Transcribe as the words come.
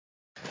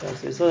So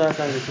we saw that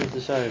time in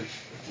the show.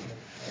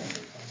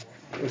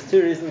 There's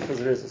two reasons for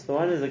Zerizus. The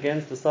one is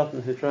against the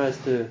Satan who tries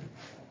to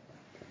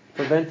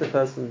prevent the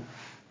person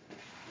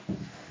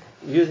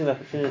using the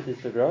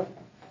opportunities to grow.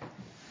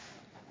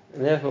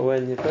 And therefore,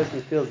 when the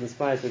person feels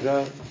inspired to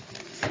grow,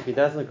 if he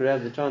doesn't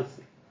grab the chance,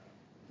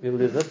 he'll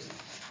lose it.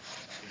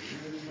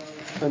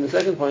 And the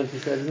second point, he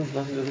said, isn't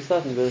nothing to do with the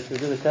Satan, but it's to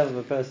do with the type of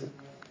a person.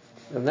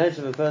 The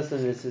nature of a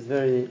person is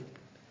very,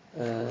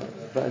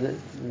 by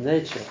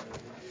nature,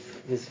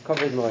 he's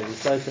covered more, he's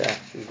slow to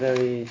act, he's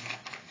very,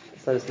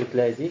 so to speak,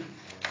 lazy,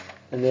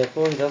 and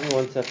therefore he doesn't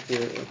want to have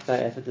to apply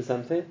effort to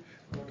something.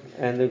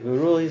 And the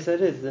rule, he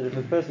said, is that if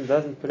a person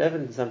doesn't put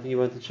effort into something, he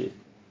won't achieve.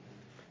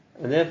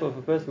 And therefore, if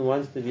a person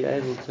wants to be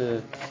able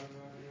to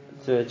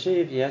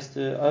achieve, he has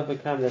to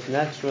overcome that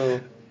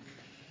natural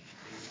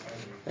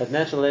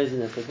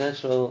laziness, that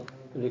natural,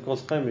 what he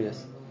calls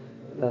chomrius,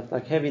 that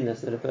like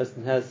heaviness that a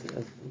person has,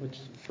 which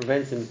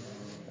prevents him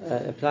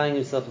applying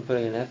himself and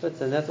putting in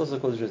efforts, and that's also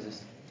called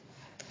resist.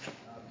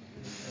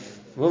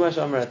 So in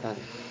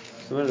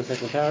the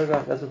second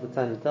paragraph, that's what the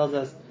Tanya tells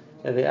us.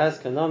 So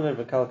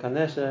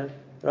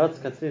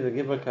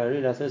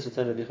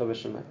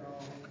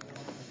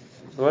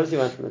what does he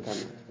want from the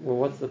Tanya? Well,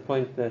 what's the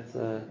point that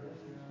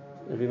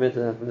we meant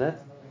to learn from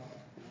that?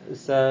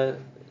 So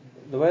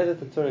the way that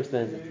the Torah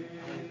explains it,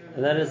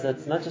 and that is that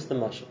it's not just a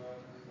mashal.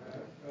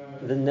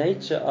 The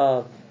nature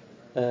of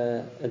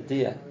a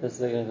deer, let's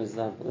take an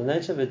example. The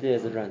nature of a deer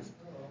is it runs.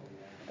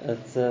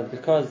 It's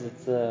because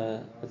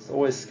it's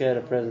always scared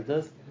of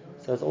predators,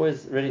 so it's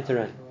always ready to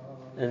run.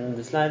 And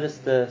the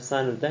slightest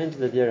sign of danger,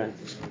 the deer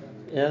runs.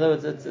 In other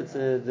words,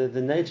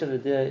 the nature of the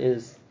deer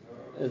is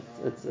it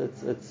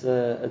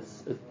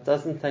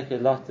doesn't take a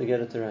lot to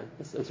get it to run.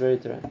 It's ready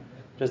to run,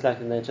 just like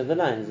the nature of the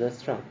lion is that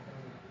strong.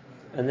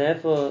 And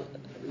therefore,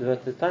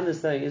 what the Tanya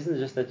is saying isn't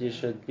just that you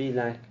should be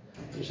like,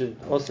 you should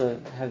also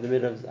have the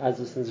middle of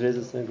azus and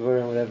zrizus and gvura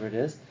and whatever it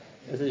is.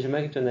 It's that you should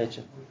make it your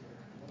nature.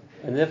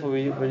 And therefore,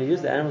 when you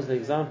use the animals as an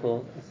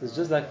example, it's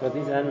just like for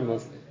these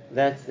animals,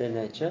 that's their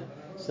nature.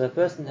 So a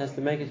person has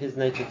to make it his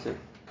nature too.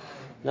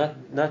 Not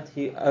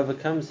he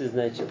overcomes his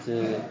nature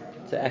to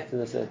act in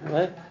a certain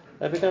way.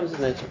 That becomes his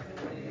nature.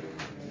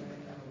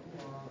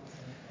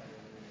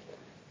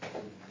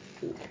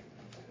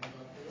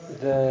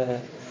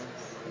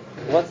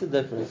 What's the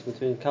difference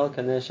between Kal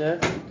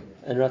Kanesher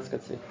and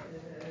Ratzkatzi?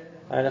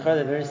 They're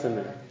very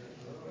similar.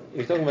 If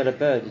you're talking about a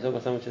bird, you talk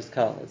about something which is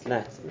Kal, it's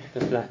light,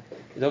 it's flat.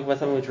 You talk about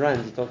something which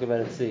runs, you talk about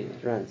a tzvi,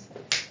 it runs.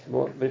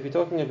 But if you're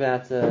talking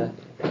about the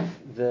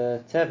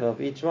teva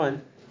of each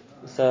one,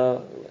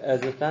 so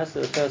as it applies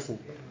to the person,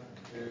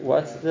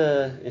 what's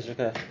the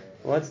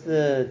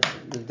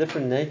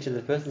different nature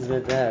the person's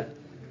meant to have?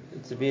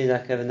 To be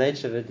like have a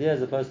nature of a deer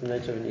as opposed to the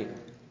nature of an eagle.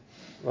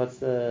 What's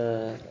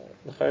the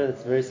chayra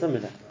that's very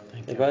similar?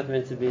 They're both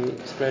meant to be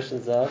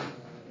expressions of.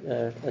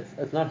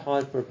 It's not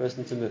hard for a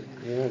person to move.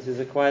 It's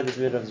acquired this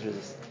bit of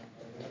zrizus.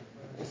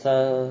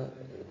 So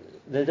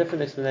there are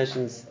different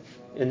explanations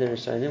in the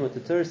Rishonim. What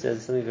the Torah says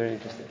is something very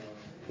interesting.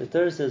 The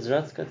Torah says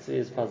Ratzkatzi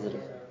is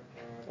positive.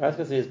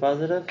 Ratzkatzi is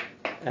positive,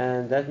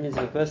 and that means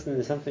if a person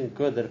is something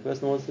good that a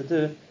person wants to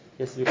do,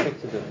 he has to be quick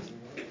to do it.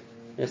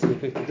 He has to be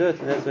quick to do it,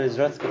 and that's why his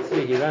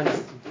Ratzkatzi, he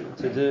runs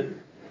to do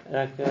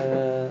like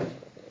the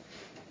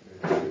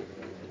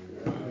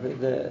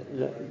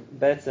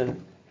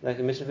like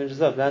the mission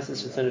finishes up. So if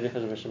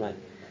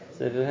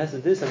he has to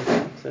do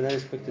something, so then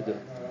he's quick to do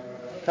it.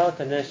 Kal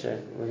Kanesher,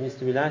 what means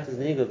to be light as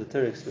an eagle, the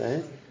Torah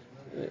explains,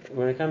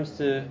 when it comes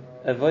to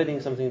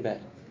avoiding something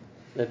bad.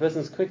 The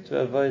person is quick to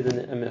avoid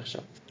a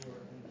mechshel.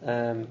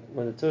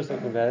 When the Torah is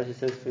talking about it, he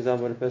says, for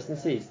example, what a person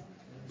sees.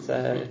 So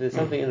if there's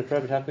something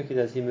inappropriate, how quickly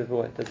does he move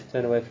away? Does he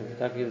turn away from it?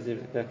 How quickly does he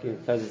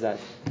close his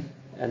eyes?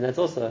 And that's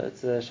also,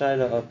 it's a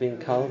shayla of being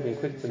calm, being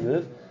quick to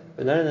move,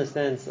 but not in the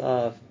sense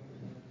of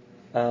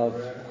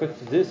quick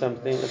to do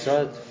something, it's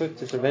rather quick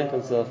to prevent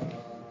oneself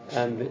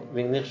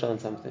being nichshel on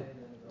something.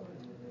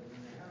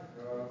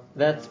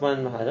 That's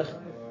one mahalach.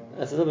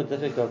 It's a little bit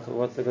difficult.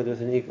 What's the good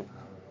with an eagle?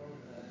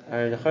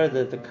 That's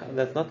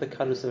not the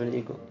kalus of an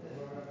eagle.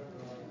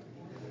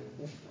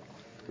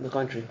 On the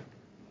contrary,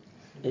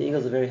 an eagle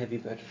is a very heavy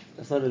bird.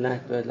 It's not a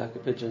light bird like a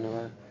pigeon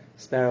or a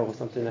sparrow or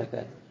something like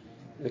that.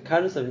 The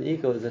kalus of an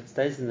eagle is that it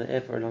stays in the air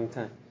for a long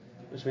time,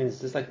 which means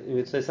just like we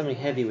would say, something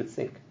heavy would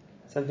sink.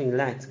 Something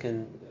light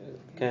can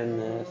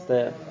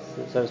stay,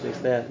 so to speak,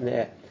 stay in the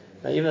air.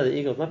 Now, even though the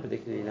eagle is not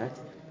particularly light,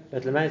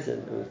 but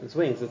with its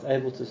wings, it's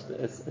able to.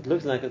 It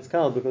looks like it's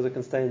cold because it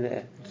can stay in the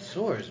air. It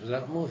soars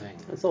without moving.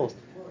 It soars.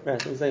 Right.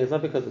 I'm saying it's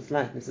not because it's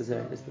light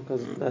necessarily. It's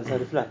because it knows how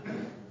to fly.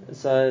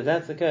 So if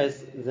that's the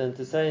case, then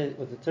to say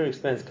what the Torah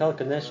explains, Kal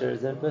Kanesher,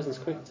 is that a person's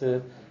quick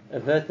to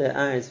avert their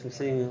eyes from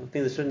seeing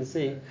things they shouldn't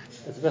see.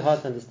 It's a bit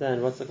hard to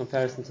understand what's the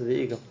comparison to the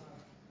eagle.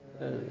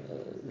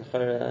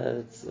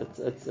 It's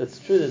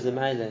true there's a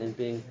maila in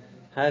being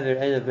higher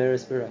elav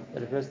merespira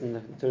that a person,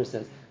 like the Torah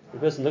says, the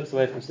person looks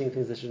away from seeing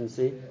things they shouldn't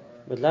see,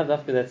 but lav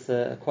dafka, that's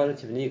a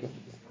quality of an eagle.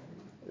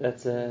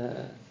 That's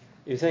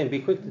you're saying be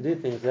quick to do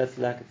things. That's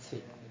like a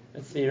tzvi. A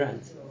tzvi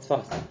runs. It's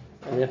fast.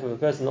 And therefore, if a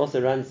person also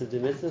runs to do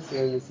mitzvahs,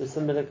 then it's a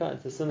similar kind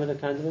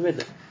of a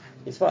mitzvah.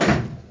 He's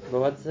fine. But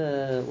what's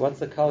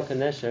the kal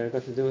kanesher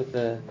got to do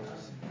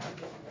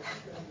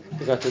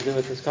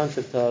with this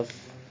concept of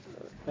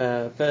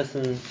a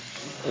person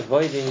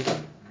avoiding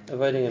a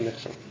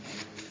mikshal?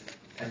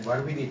 And why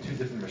do we need two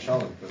different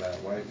mishalim for that?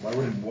 Why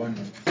wouldn't one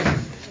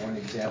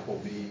example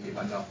be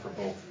enough for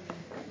both?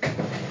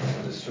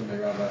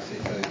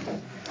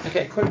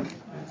 Okay, quick.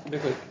 Be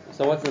quick.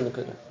 So what's the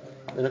nakuda?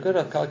 The nakuda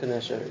of kal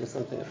kanesher is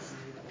something else.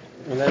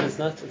 And that is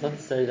not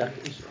necessarily like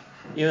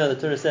even though the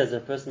Torah says that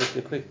a person must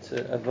be quick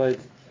to avoid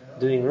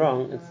doing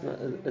wrong,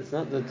 it's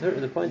not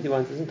the point he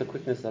wants isn't the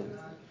quickness of it.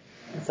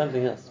 It's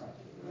something else.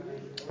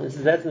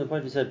 That's the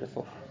point we said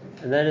before.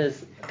 And that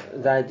is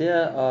the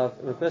idea of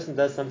if a person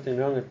does something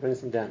wrong, it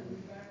brings him down.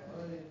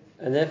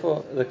 And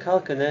therefore the kal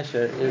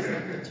kanesher is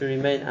to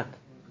remain up.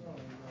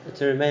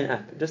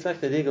 Just like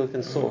the eagle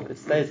can soar, it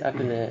stays up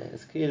in the air.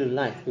 It's clearly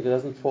light because it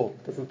doesn't fall,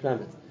 it doesn't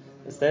plummet.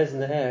 It stays in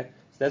the air.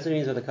 So that's what it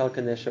means with the kal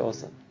kanesher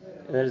also.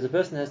 And that is, a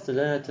person has to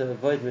learn how to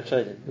avoid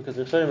miksholim, because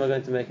miksholim are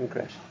going to make him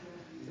crash.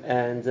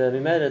 And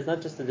it's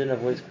not just the din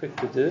of what he's quick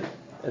to do,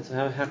 it's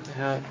how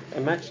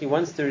much he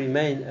wants to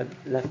remain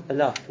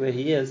aloft where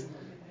he is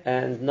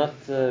and not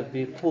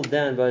be pulled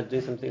down by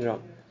doing something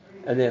wrong.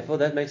 And therefore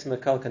that makes him a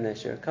kal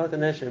kanesher. Kal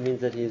kanesher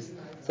means that he's,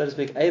 so to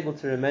speak, able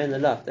to remain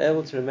aloft,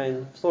 able to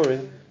remain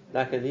soaring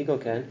like an eagle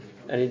can.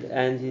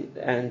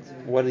 And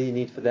what do you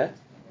need for that?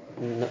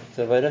 Not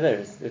to avoid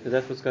averos, because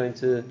that's what's going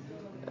to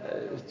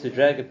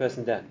drag a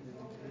person down.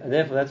 And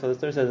therefore that's what the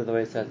Torah says the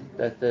way it said,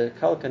 that the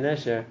kal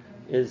kanesher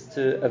is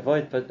to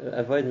avoid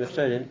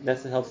miksholim.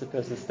 That's to help the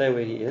person stay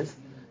where he is.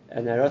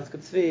 And Arotz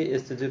Katzvi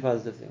is to do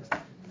positive things,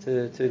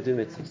 to do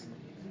mitzvahs.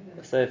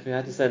 So if you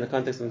had to say in the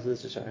context of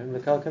Mitzvah Sharem, the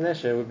kal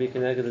kanesher would be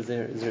connected to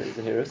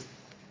Zahirus,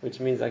 which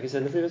means, like you said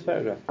in the previous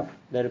paragraph,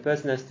 that a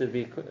person has to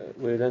be,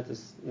 we learned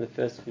this in the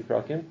first few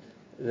prakim,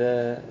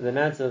 the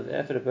amount of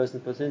effort a person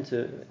puts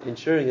into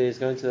ensuring that he's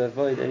going to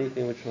avoid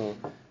anything which will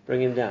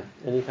bring him down,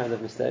 any kind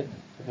of mistake,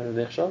 any kind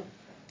of mechshol.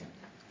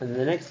 And then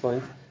the next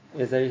point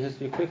is that he has to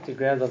be quick to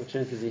grab the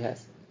opportunities he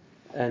has,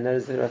 and that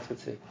is the Ratz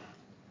Katzvi.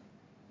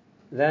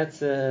 That's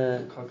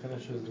Kal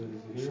kanesher is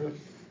Zahirus.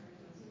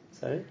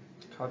 Sorry?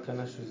 Kal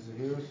kanesher is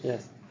Zahirus.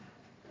 Yes.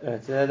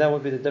 Right, so that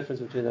would be the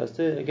difference between those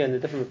two. Again, the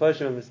different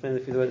Mephoshim, I'm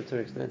explaining the way the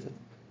Torah explains it.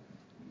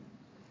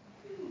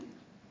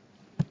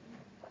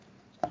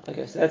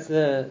 Okay, so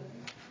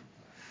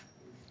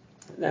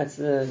that's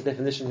the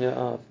definition here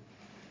of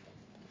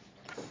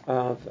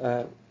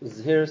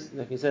Zahirus.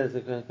 Like you said,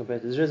 it's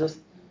compared to Zrizos.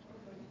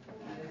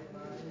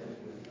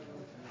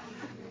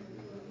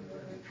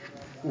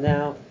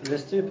 Now,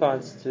 there's two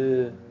parts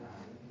to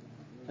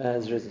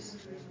Zrizos.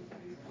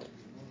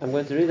 I'm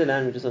going to read the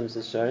languages on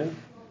Mrs. Sharim,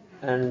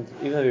 and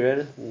even though we read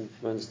it and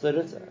we understood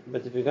it,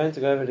 but if we're going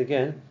to go over it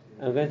again,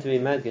 I'm going to be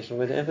madgish. I'm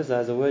going to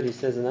emphasize a word he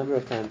says a number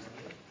of times,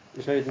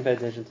 which maybe you didn't pay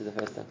attention to the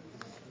first time.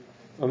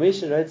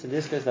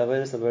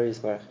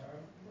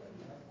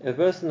 If a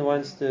person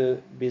wants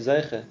to be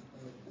zeiche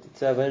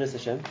to avodas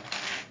Hashem,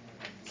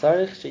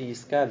 tzarich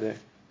sheyiskaber,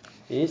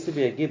 he needs to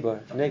be a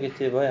gibor,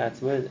 negative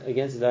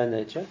against his own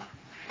nature.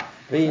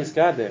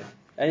 V'yiskaber,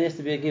 and he has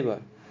to be a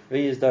gibor.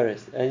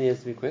 V'yizdaris, and he has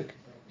to be quick.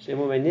 So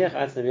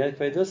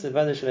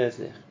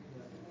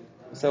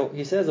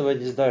he says the word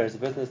yizdaris, the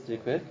person has to be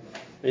quick,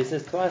 but he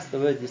says twice the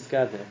word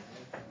yiskaber.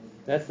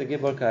 That's the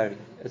gibor kari.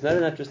 It's not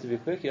enough just to be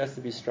quick, he has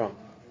to be strong.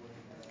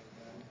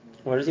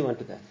 What does he want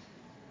with that?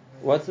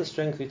 What's the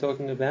strength we're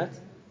talking about?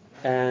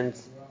 And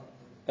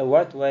in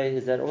what way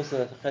is that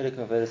also a chelik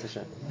of avodas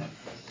Hashem?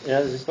 In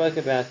other words, we spoke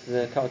about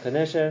the kal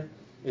kanesher,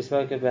 we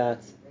spoke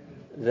about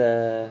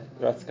the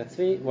ratz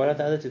katzvi. What are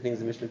the other two things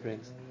the Mishnah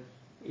brings?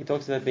 He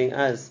talks about being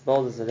as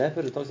bold as a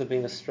leopard, he talks about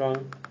being as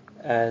strong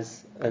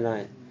as a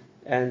lion.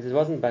 And it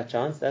wasn't by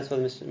chance, that's what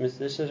the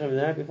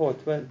Mishnah before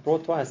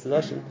brought twice the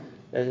Lashon,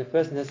 that a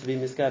person has to be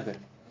miskaber.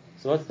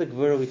 So what's the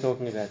gvura we're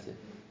talking about here?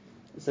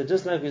 So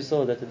just like we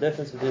saw that the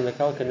difference between the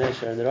kal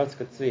kanesher and the ratz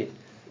katzvi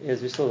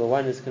is, we saw the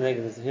one is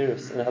connected as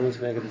Zahirus and the other is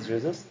connected as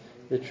Rizos.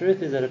 The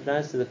truth is that it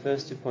applies to the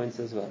first 2 points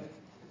as well.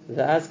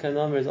 The az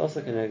kanomer is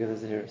also connected as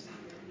Zahirus.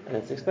 And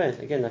it's explained,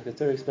 again, like the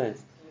Torah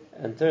explains.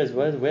 And the Torah is,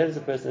 where does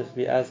the person have to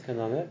be as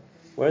kanomer?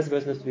 Where does the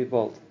person have to be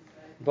bold?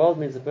 Bold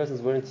means the person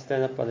is willing to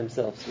stand up by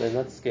themselves. They're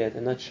not scared,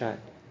 they're not shy.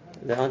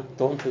 They aren't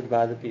daunted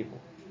by the people.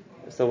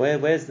 So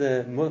where's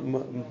the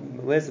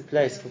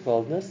place for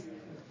boldness?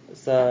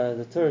 So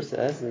the Torah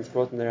says, and it's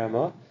brought in the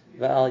Ramah,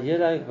 a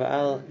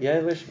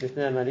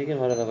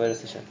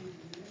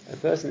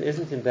person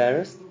isn't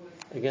embarrassed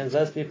against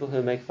those people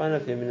who make fun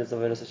of him in his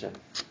avodas Hashem.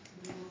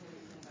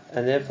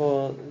 And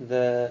therefore,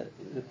 the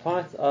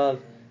part of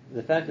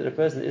the fact that a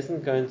person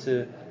isn't going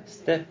to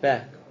step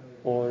back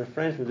or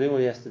refrain from doing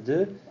what he has to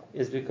do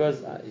is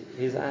because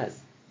he's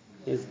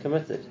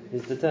committed,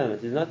 he's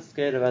determined, he's not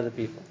scared of other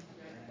people.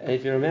 And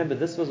if you remember,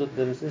 this was what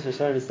the Mesilas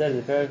Yesharim said in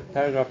the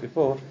paragraph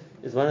before,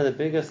 is one of the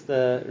biggest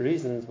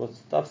reasons what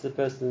stops the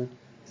person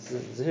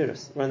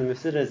Zahirus. One of the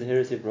Mesilas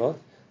Zahirus he brought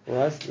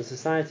was the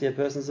society a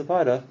person is a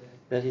part of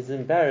that he's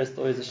embarrassed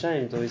or he's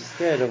ashamed or he's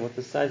scared of what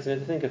the society is going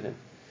to think of him.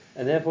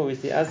 And therefore we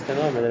see as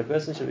kanama that a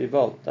person should be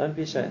bold. Don't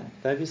be ashamed.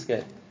 Don't be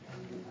scared.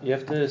 You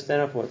have to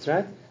stand up for what's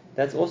right.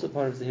 That's also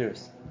part of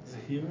Zahirus.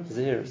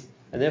 Zahirus.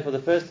 And therefore the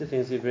first two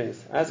things he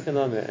brings, as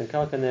kanama and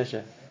kal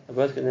kanesha, are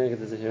both connected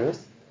to Zahirus.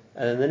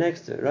 And then the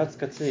next two, Ratz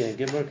Katzvi and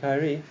Gibor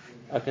Kairi,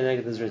 are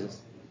connected to Zrizus.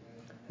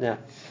 Now,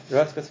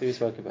 Ratz Katzvi we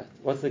spoke about.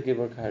 What's the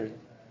Gibor Kairi?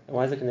 And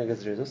why is it connected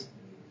to Zrizus?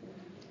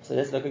 So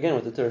let's look again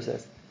what the Torah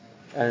says.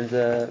 And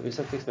we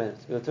start to explain it.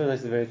 The Torah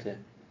makes it very clear.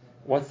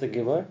 What's the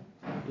Gibor?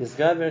 You have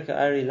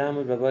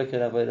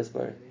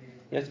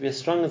to be as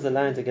strong as a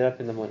lion to get up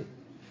in the morning.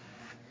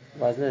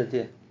 Why isn't it a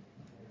deer?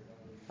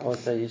 I would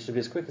say you should be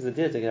as quick as a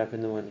deer to get up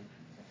in the morning.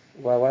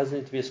 Why does it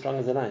need to be as strong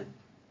as a lion?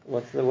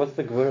 What's the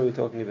Gibor we're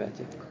talking about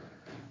here?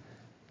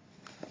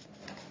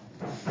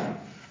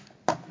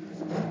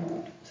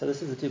 So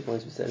this is the 2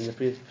 points we said in the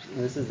previous,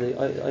 and this is the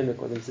Omek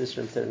or the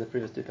Sishram said in the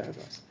previous 2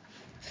 paragraphs.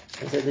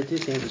 We said the 2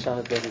 things which stop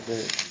a person's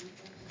Zerus.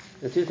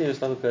 The 2 things which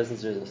stop a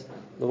person's Zerus.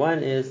 The one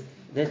is,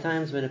 there are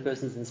times when a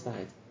person is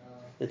inspired.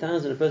 There are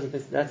times when a person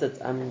thinks, that's it,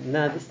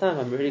 now this time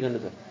I'm really going to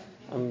do it.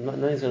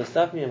 Nothing's going to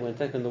stop me, I'm going to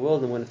take on the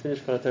world, I'm going to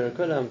finish Kol HaTorah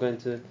Kula, I'm going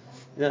to,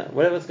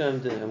 whatever it's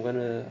going to do, I'm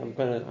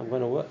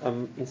going to work,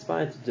 I'm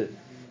inspired to do.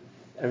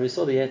 And we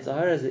saw the Yetzer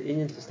Hara as an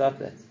Indian to stop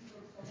that.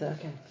 I said,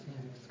 okay,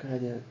 it's a good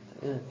idea.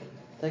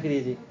 Take it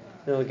easy.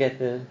 Then we'll get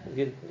there.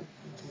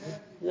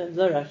 There's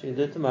no rush. You can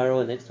do it tomorrow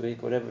or next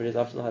week, whatever it is,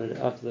 after the holiday,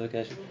 after the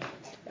vacation.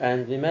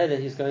 And we made it.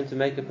 He's going to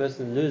make a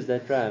person lose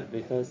that drive,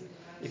 because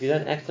if you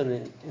don't act on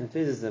the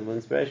enthusiasm or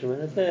inspiration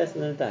when it's there,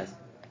 then it dies.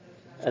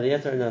 And the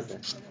Yetzer Hara knows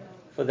that.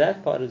 For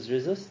that part of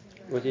Zrizus,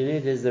 what you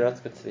need is the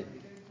Ratz Katzvi.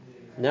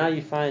 Now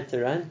you find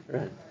to run.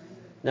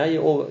 Now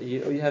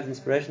you have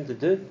inspiration to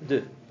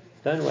do.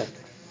 Don't wait.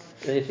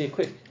 And if you're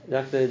quick,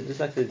 just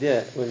like the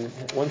deer, when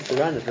it wants to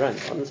run, it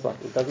runs on the spot.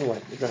 It doesn't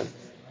wait, it runs.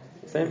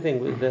 Same thing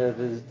with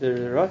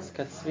the Ratz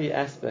Katzvi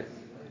aspect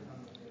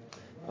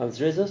of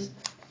Zrizus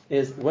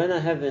is when I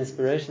have the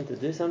inspiration to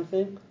do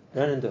something,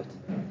 run and do it.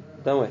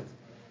 Don't wait.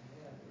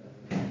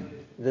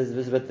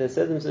 But there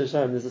says in Mr.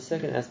 Shalom, there's a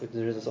second aspect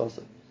of Zrizus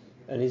also.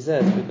 And he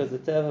says, because the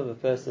teva of a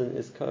person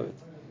is COVID.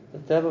 The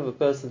teva of a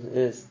person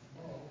is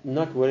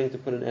not willing to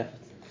put an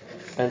effort.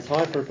 And it's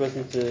hard for a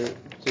person to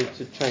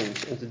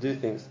change and to do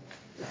things.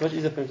 It's much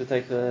easier for him to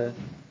take the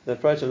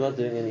approach of not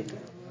doing anything.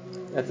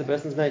 That's a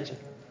person's nature.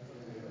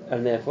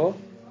 And therefore,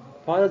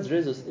 part of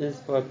Zrizus is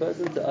for a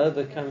person to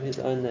overcome his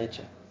own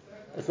nature.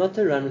 It's not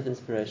to run with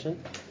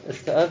inspiration,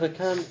 it's to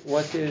overcome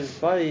what his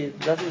body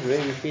doesn't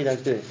really feel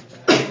like doing.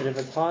 And if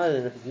it's hard,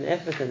 and if it's an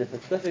effort, and if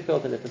it's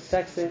difficult, and if it's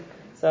taxing,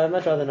 so I'd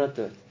much rather not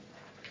do it.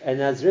 And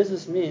now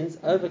Zrizus means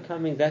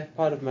overcoming that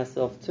part of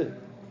myself too.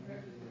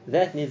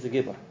 That needs a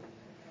gibor.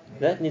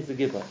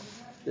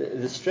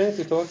 The strength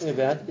we're talking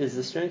about is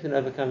the strength in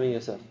overcoming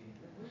yourself.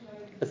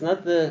 It's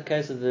not the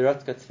case of the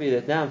Ratz Katzvi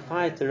that now I'm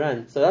fired to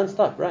run, so don't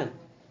stop, run.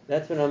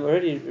 That's when I'm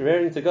already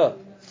raring to go.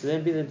 So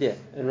then be the deer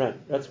and run.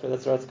 That's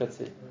Ratz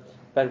Katzvi.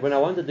 But when I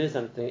want to do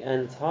something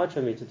and it's hard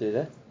for me to do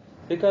that,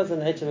 because the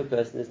nature of a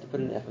person is to put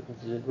in effort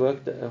and to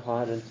work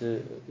hard and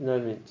to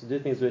to do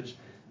things which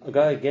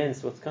go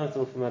against what's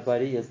comfortable for my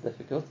body is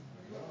difficult,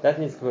 that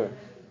needs Gvur.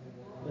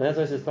 And that's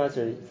why it says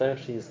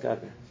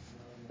Tzarech.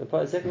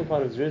 The second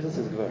part of Zrizus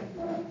is Gvur.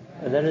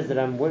 And that is that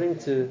I'm willing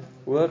to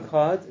work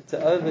hard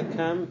to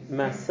overcome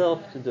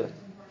myself to do it.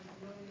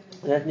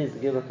 And that needs to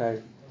give a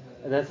Kari.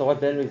 And that's what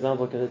better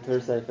example can the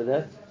Torah say for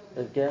that?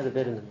 That get out of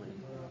bed in the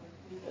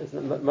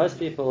morning. Most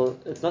people,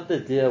 it's not the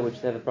deer which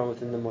they have a problem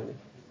with in the morning.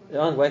 They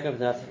don't wake up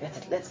and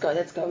say, let's go,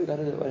 we got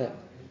to do whatever.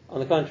 On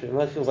the contrary,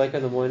 most people wake up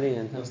in the morning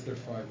and... Unless they're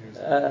 5 years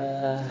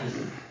old.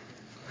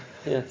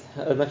 Yes,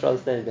 I'd much rather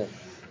stay in bed.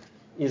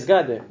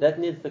 Yizgaber, that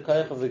needs the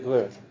koyach of the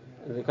Gvura.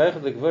 And the koyach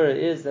of the Gvura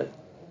is that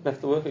I have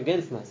to work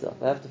against myself.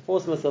 I have to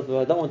force myself to do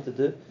what I don't want to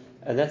do,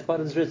 and that's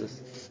part of Zrizus.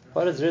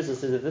 Part of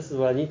Zrizus is that this is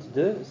what I need to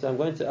do, so I'm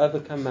going to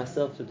overcome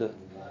myself to do it.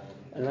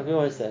 And like we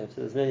always say, I've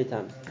said this many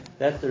times,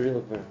 that's the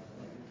real Gvura.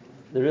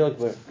 The real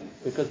Gvura.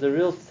 Because the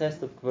real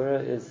test of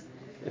Gvura is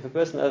if a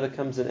person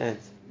overcomes an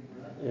ant.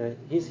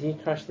 He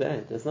crushed the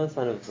ant. There's no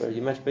sign of Gvura.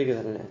 You're much bigger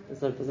than an ant. It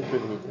doesn't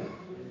prove anything.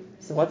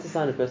 So what's the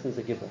sign a person's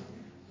a giver?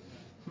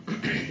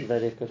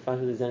 That he could fight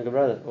with his younger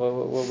brother.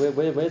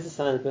 Where's the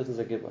sign a person's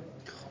a giver?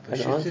 And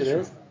the answer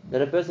is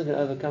that a person can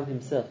overcome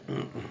himself.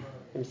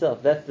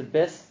 That's the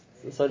best,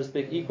 so to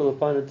speak, equal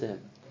opponent to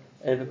him.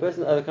 And if a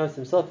person overcomes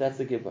himself, that's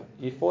a giver.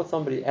 You fought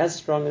somebody as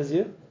strong as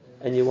you,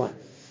 and you won.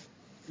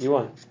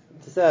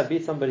 To say I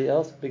beat somebody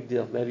else, big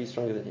deal. Maybe he's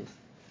stronger than he is.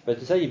 But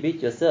to say you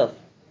beat yourself,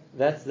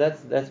 that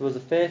was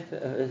a fair,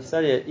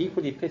 an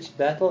equally pitched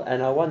battle,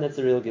 and I won. That's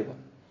a real giver.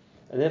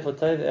 And therefore,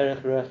 Tov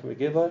Erech Ruach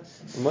Megibar,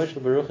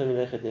 Moshel Baruchim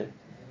Lechadir.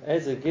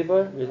 As a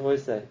giver, we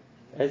always say,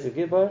 as a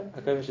giver,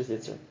 Hakadosh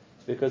Yitzchak.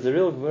 Because the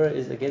real Gvura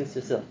is against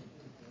yourself.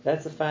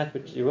 That's a fight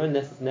which you weren't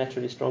necessarily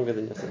naturally stronger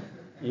than yourself.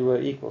 You were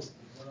equals.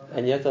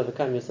 And you have to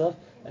overcome yourself,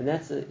 and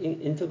that's an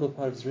integral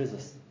part of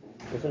Zrizus.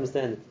 You have to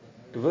understand it.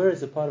 Gvura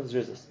is a part of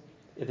Zrizus.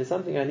 If there's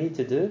something I need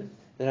to do,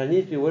 then I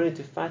need to be willing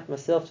to fight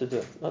myself to do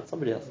it. Not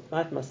somebody else.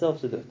 Fight myself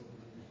to do it.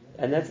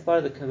 And that's part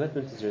of the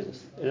commitment to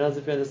Zrizus. In other words,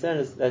 if you understand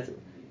is that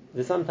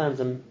sometimes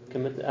I'm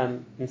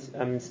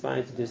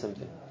inspired to do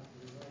something.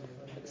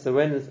 So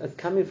when it's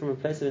coming from a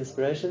place of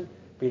inspiration,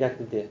 be like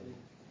the deer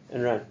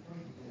and run.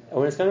 And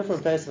when it's coming from a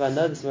place of I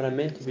know this is what I'm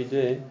meant to be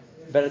doing,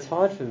 but it's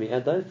hard for me, I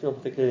don't feel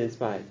particularly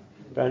inspired,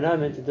 but I know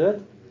I'm meant to do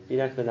it, be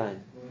like the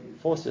lion.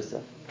 Force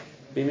yourself.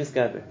 Be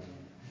misgaber.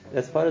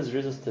 That's part of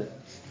Zrizus too.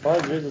 Part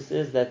of Zrizus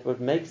is that what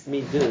makes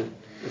me do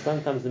is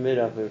sometimes the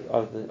middle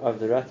of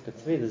the Rat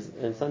Katzvidas,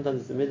 and sometimes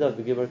it's the middle of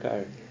the Gibor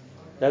Ka'ar.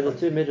 Those are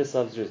two middles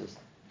of Zrizus.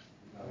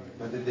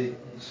 But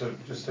so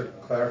just to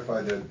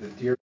clarify, the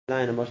deer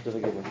Lion and Moshe of a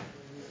Gibor.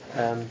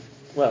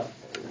 Well,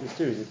 there's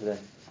two reasons for that.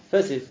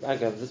 Firstly,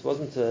 this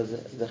wasn't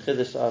the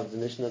Chiddush of the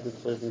Mishnah of the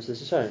Tchilas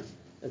Mishlosh Yesharim.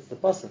 It's the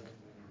Pasuk.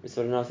 We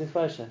saw it in Asi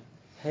Fleischer.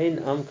 Hein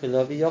am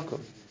Kelavi Yakum.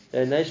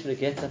 They're a nation that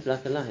gets up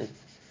like a lion.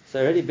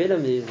 So already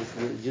Bilam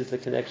uses the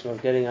connection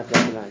of getting up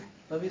like a lion.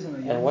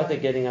 And what they're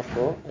getting up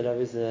for,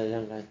 Love is a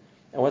young lion.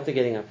 And what they're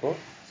getting up for,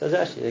 so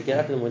actually they get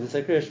up in the morning to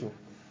say Kriyashma.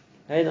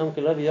 Hein am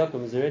Kelavi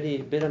Yakum is already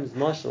Bilam's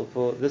marshal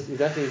for this,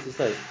 exactly what to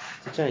say,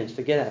 to change,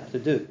 to get up, to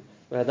do.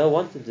 What I don't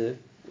want to do,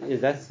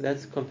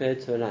 that's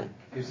compared to a lion.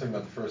 He's talking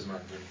about the first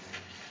mark.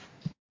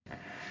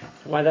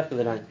 Why after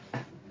the line?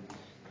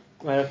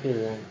 Why after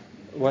the line?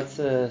 What's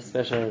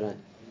special about the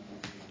line?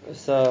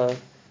 So,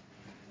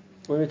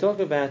 when we talk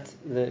about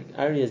the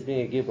Ari as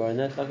being a Gibor, and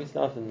that's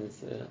obviously often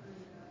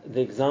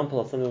the example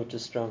of something which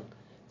is strong.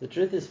 The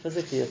truth is,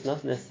 physically, it's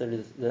not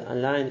necessarily, the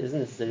lion isn't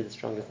necessarily the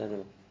strongest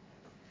animal.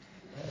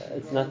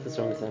 It's not the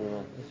strongest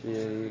animal. If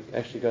you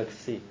actually go to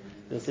see,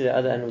 you'll see the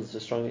other animals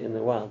which are stronger in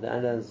the wild. The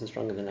other animals are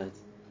stronger than lions.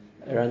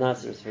 A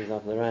rhinoceros, for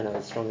example, the rhino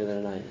is stronger than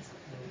a lion is.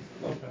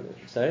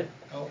 Sorry?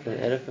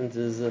 The elephant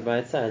is by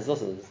its size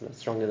also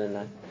stronger than a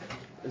lion.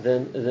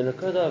 Then the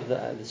nakuda of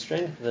the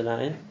strength of the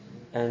lion,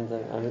 and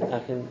I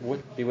can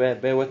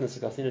bear witness,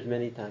 because I've seen it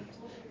many times,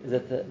 is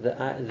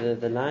that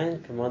the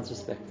lion commands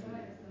respect.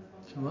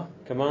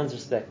 Commands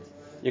respect.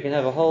 You can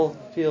have a whole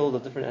field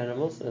of different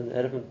animals, and the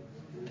elephant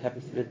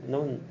happens to be,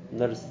 no one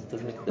notices, it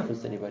doesn't make a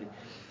difference to anybody.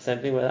 Same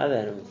thing with other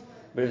animals.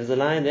 But if there's a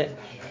lion there,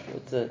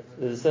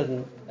 there's a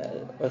certain,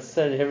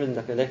 everything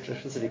like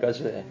electricity goes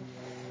through the air.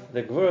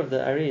 The Gvur of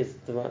the Ari is,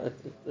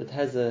 it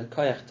has a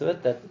koyach to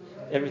it that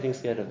everything's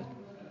scared of it.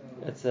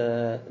 It's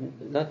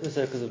not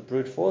necessarily because of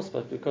brute force,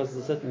 but because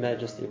there's a certain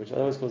majesty, which I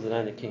always call the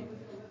lion a king.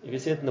 If you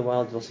see it in the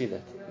wild, you'll see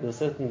that. There's a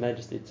certain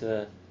majesty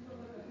to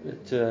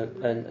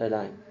a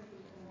lion.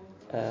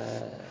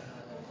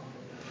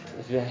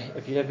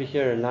 If you ever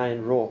hear a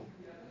lion roar,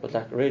 but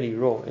like really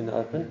roar in the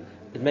open,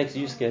 it makes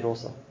you scared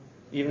also.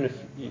 Even if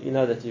you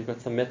know that you've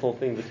got some metal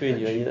thing between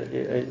you,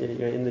 and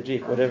you're in the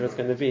Jeep, whatever it's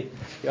going to be,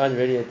 you aren't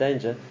really a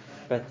danger,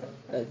 but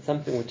it's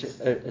something which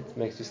it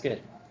makes you scared.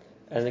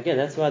 And again,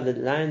 that's why the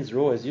lion's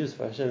roar is used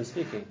for Hashem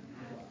speaking.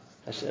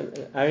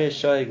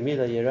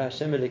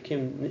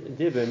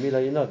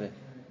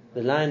 The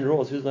lion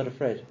roars, who's not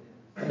afraid?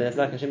 And that's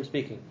like Hashem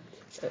speaking.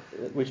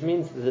 Which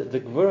means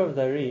the Gvur of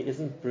the Ari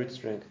isn't brute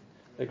strength.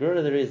 The Gvur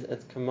of the Ari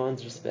it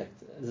commands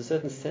respect. There's a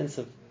certain sense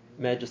of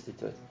majesty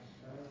to it.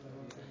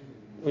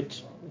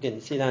 Which, again,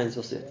 you see lions,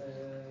 you'll see it.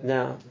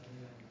 Now,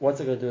 what's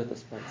it going to do at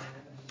this point?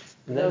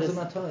 Now, what's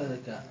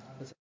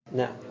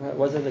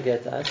it going to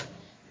get to us?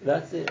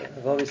 That's it.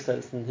 I've always said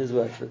this in his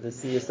words, but the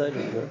Yesod of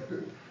the Gvura.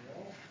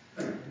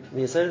 The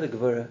Yesod of the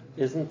Gvura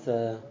isn't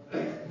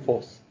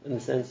force, in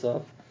the sense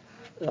of,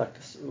 I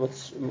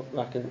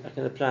can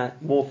apply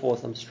more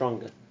force, I'm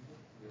stronger.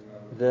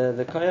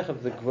 The koyach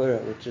of the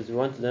Gvura, which is we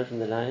want to learn from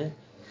the lion,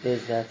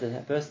 is that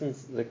the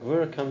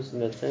Gvura comes from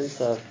that sense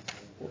of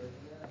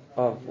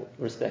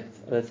respect,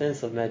 or that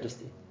sense of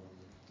majesty.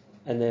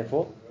 And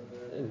therefore,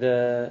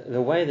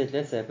 the way that,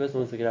 let's say, a person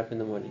wants to get up in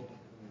the morning,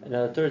 and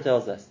the Torah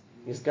tells us,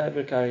 get up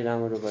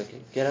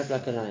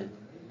like a lion.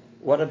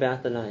 What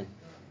about the lion?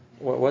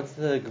 What's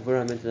the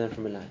Gvura meant to learn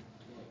from a lion?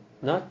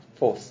 Not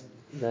force,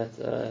 that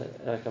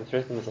like I'm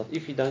threatening myself.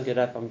 If you don't get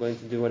up, I'm going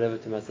to do whatever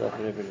to myself,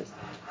 whatever it is.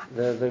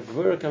 The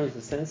Gvura comes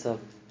with a sense of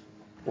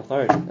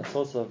authority, a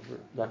source of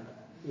like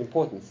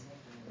importance,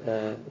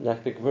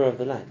 like the Gvura of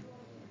the lion.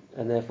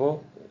 And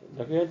therefore,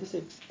 like we're going to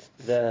see,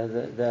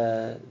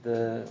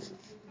 the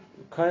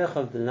koyach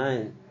of the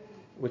lion,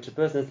 which a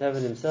person has to have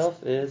in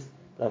himself, is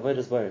the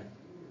avodas bora.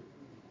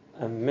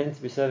 I'm meant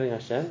to be serving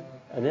Hashem,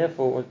 and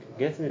therefore, what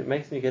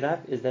makes me get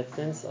up is that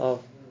sense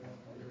of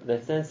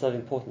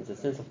importance, that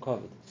sense of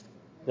kavod.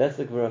 That's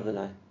the Gvura of the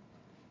lion.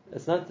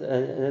 It's not,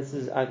 and this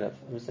is agav.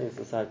 I'm just saying it's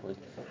a side point.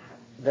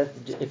 That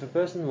if a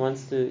person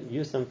wants to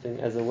use something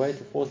as a way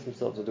to force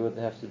themselves to do what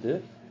they have to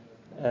do,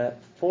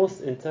 force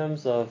in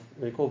terms of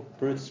what we call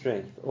brute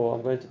strength, or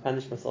I'm going to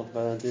punish myself if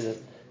I don't do this,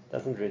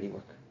 doesn't really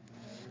work.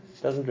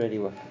 Doesn't really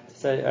work. To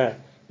say, alright,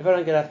 if I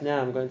don't get up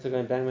now, I'm going to go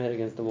and bang my head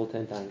against the wall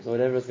 10 times, or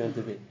whatever it's going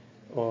to be.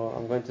 Or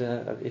I'm going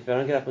to, if I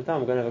don't get up on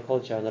time, I'm going to have a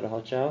cold shower, not a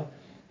hot shower.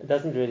 It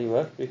doesn't really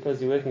work because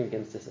you're working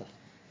against yourself.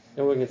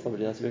 You're working against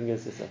somebody else, you're working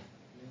against yourself.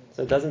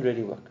 So it doesn't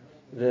really work.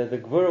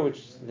 The Gvura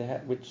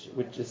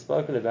which is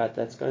spoken about,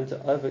 that's going to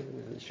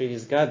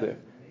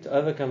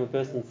overcome a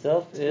person's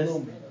self is,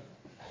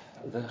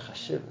 the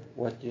chashiv,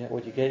 what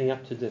you're getting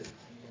up to do.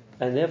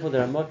 And therefore the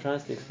Ramah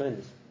tries to explain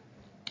this.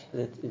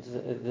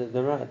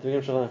 The Ramah at the beginning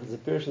of Shalom is a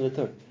Pirush in the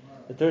Torah.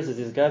 The Torah says,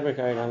 "Is Gabriel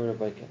Kari Namin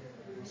Abayka."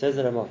 Says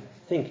the Ramah,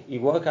 think, you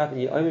woke up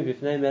and you omi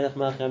b'fnei melech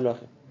malchei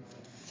amlochim.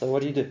 So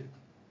what do?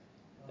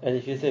 And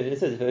if it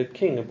says, if a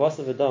king, a boss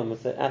of a dom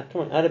would say,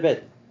 come on, out of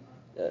bed.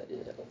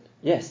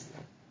 Yes,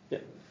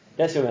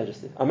 Your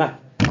Majesty, I'm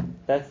up.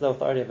 That's the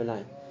authority of a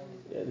line.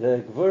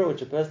 The gvura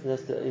which a person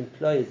has to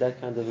employ is that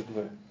kind of a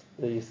gvura.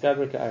 The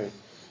yiskaber ka'ari.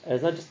 And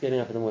it's not just getting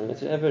up in the morning,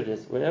 it's whatever it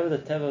is. Whenever the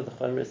teva of the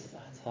chomer is,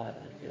 it's hard,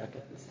 I feel like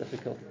it's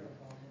difficult.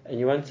 And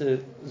you want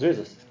to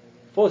zruzos,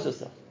 force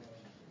yourself.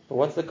 But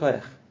what's the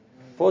koyach?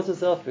 Force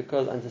yourself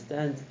because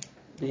understand,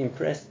 be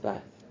impressed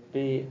by,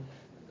 be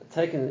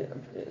taken,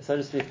 so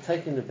to speak,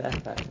 taken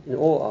aback by, in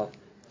awe of,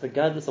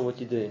 regardless of what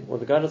you're doing, or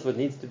regardless of what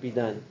needs to be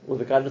done, or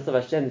regardless of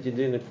Hashem that you're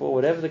doing it for,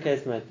 whatever the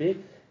case might be,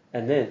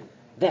 and then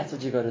that's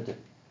what you got to do.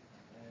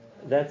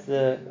 That's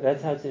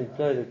how to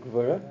employ the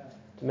gvura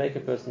to make a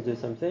person do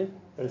something,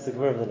 but it's the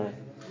gvura of the night.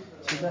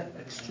 So is that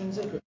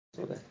extrinsic?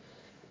 Okay.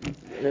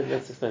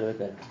 Let's explain a bit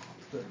better.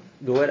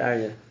 The word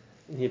Arya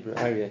in Hebrew,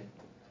 Arya,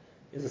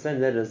 is the same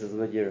letters as the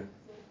word Yira.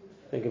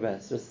 Think about it,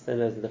 it's just the same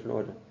letters in a different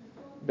order.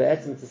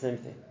 Be'etzim, it's the same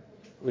thing,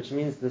 which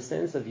means the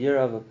sense of Yira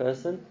of a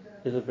person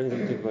is what brings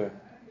him to gvura.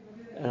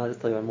 And I'll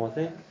just tell you one more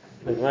thing.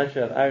 The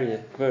gematria of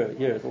Arya, gvura,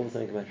 Yira is all the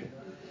same gematria.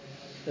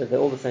 They're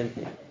all the same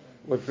thing.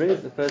 What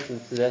brings the person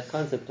to that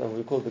concept of what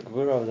we call the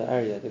gvura of the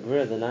Arya, the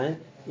gvura of the line,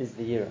 is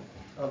the Yira.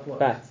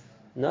 But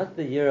not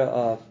the Yira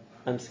of,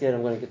 I'm scared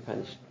I'm going to get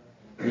punished.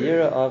 The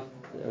Yira of,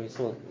 we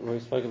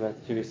spoke about it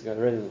a few weeks ago,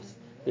 readiness.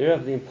 The Yira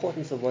of the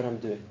importance of what I'm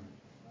doing.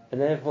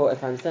 And therefore,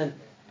 if I understand,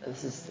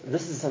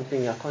 this is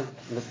something I can't,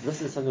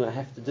 this is something I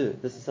have to do.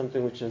 This is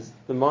something which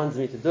demands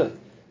me to do it.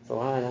 So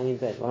why am I lying in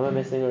bed? Why am I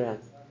messing around?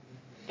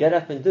 Get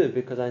up and do,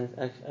 because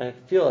I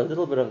feel a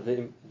little bit of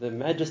the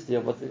majesty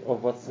of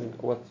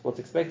what's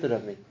expected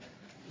of me.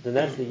 Then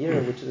that's the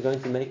year which is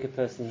going to make a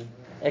person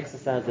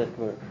exercise that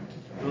gvura.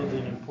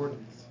 Building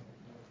importance.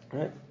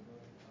 Right?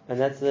 And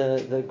that's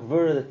the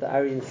gvura that the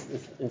Ari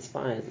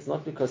inspires. It's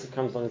not because it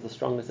comes along as the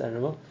strongest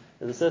animal.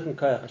 There's a certain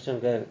koyach Hashem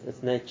gave it.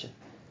 It's nature.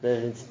 That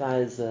it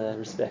inspires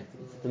respect.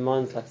 It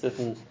demands like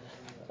certain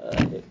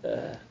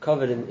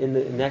covered in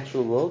the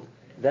natural world.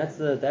 That's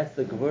the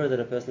gvura that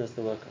a person has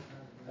to work on.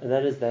 And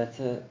that is that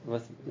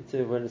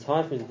when it's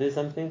hard for me to do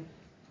something,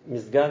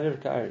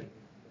 misgavir ka'ari.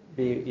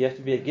 You have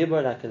to be a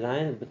gibor like a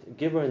lion, but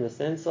gibor in the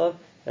sense of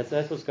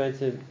that's what's going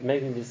to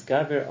make me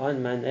misgavir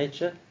on my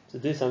nature to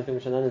do something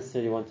which I don't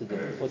necessarily want to do.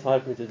 What's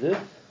hard for me to do,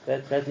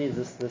 that needs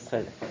this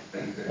chaylik.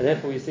 And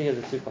therefore you see here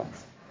the two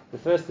parts. The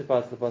first two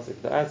parts of the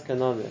pasuk, the az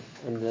kaname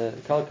and the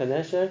kal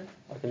kanesher,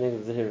 are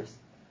connected with zahirus.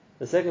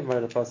 The second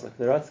part of the pasuk,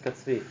 the ratz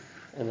katzvi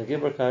and the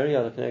gibor ka'ari,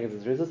 are connected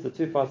with zruzos. The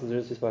two parts of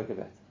zruzos we spoke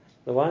about.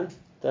 The one,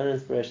 don't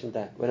inspiration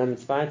that. When I'm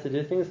inspired to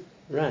do things,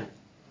 run.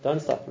 Don't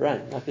stop,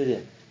 run, like they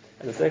did.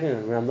 And the second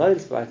one, when I'm not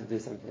inspired to do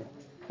something,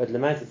 but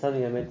Lamait is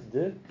something I'm meant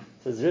to do,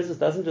 so Zrizus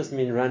doesn't just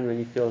mean run when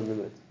you feel in the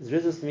mood.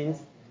 Zrizus means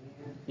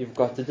you've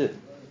got to do.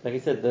 Like he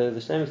said,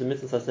 the Shem is a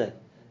mitzvah saseh.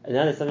 And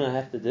now there's something I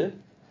have to do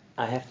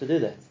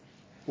that.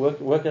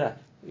 Work it up.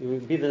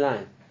 Be the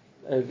lion.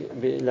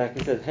 Like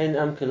he said, Hein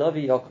am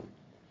kilavi yakum.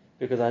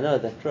 Because I know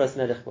that Truas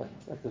Melech boy,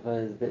 like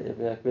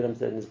Bilam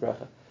said in his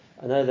bracha.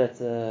 I know that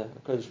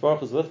Kodesh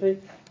Baruch is with me.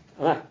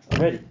 I'm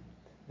ready.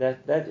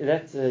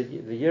 That's the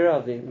year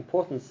of the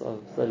importance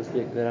of, so to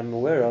speak, that I'm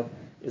aware of,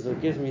 is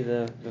what gives me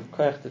the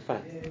koyach to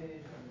fight.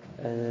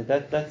 And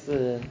that's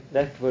where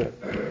the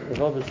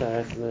Rebbe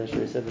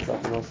said this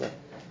often also,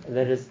 and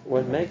that is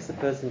what makes a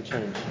person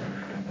change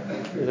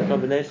is a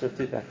combination of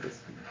two factors: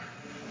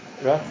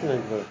 ratzon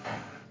and gvura.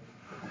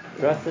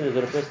 Ratzon is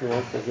what a person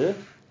wants to do,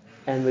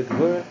 and the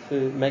gvura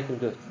to make him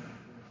do it.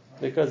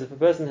 Because if a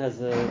person has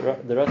the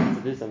ratzon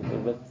to do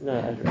something, but no,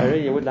 I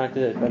really would like to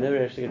do it, but I never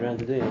actually get around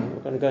to doing it, I'm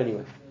not going to go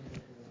anywhere.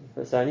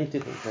 So I need two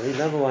things. I need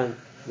number one,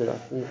 the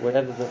ratzon,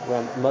 whatever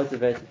what I'm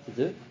motivated to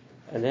do,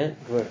 and then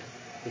gvura,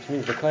 which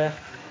means the koyach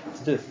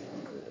to do.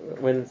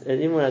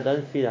 Even when I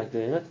don't feel like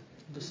doing it,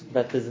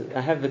 but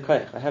I have the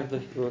koyach, I have the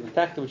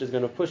factor which is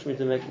going to push me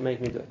to make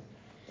me do it.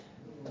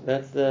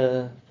 That's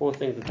the four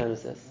things the Tana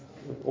says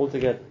all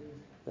together.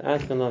 The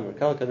Askanam,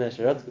 Kal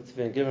Kanesh, Ratz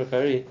Kutzvi, and Gibor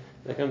Kari,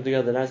 they come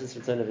together. The license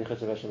for Tzana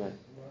V'Chashav Hashemayim.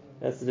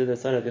 That's to do the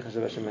Tzana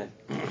V'Chashav Hashemayim.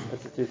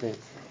 That's the two things.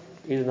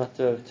 Either not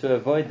to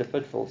avoid the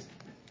pitfalls,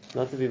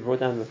 not to be brought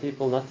down by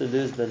people, not to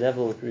lose the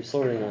level which we're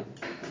soaring on,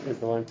 is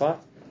the one part.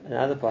 And the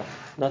other part,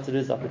 not to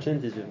lose the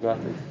opportunities we've got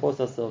and to force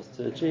ourselves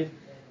to achieve,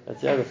 that's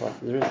the other part.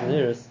 The Ritz and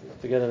Iris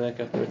together make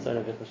up the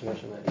Tzana V'Chashav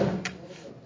Hashemayim.